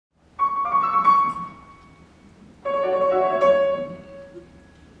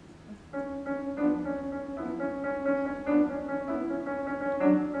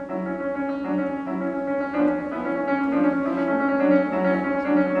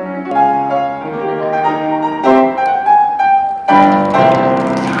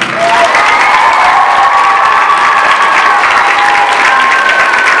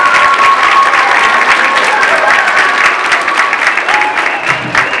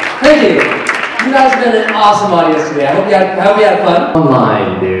Thank you. You guys have been an awesome audience today. I hope you had fun.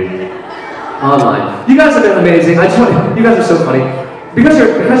 Online, dude. Online. You guys have been amazing. You guys are so funny. Because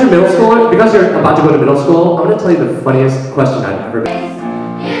you're middle school, because you're about to go to middle school, I'm going to tell you the funniest question I've ever been.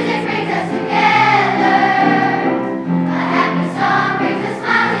 Music brings us together. A happy song brings a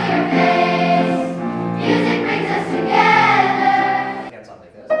smile to your face. Music brings us together. Hands on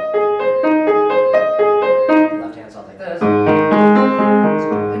like this. Left hand's on like this.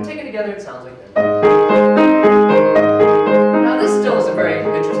 And take it together, it sounds like this. Now this still isn't very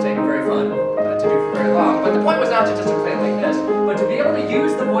interesting and very fun to do for very long, but the point was not to just play it like this, but to be able to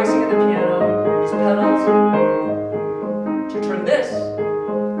use the voicing of the piano, these pedals, to turn this.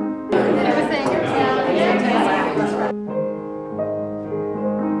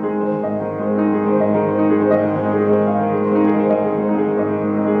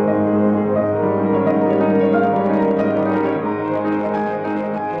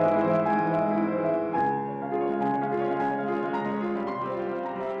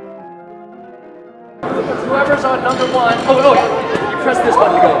 Whoever's on number one. Oh, you press this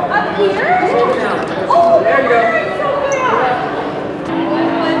button to go. Up here? Hold it down. Oh, there you go.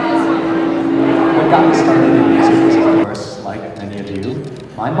 What got me started in music was, of course, like many of you,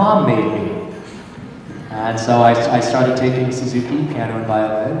 my mom made me. And so I started taking Suzuki piano and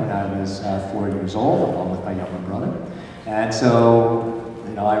violin when I was 4 years old, along with my younger brother. And so,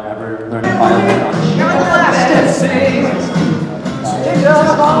 you know, I remember learning violin on the piano.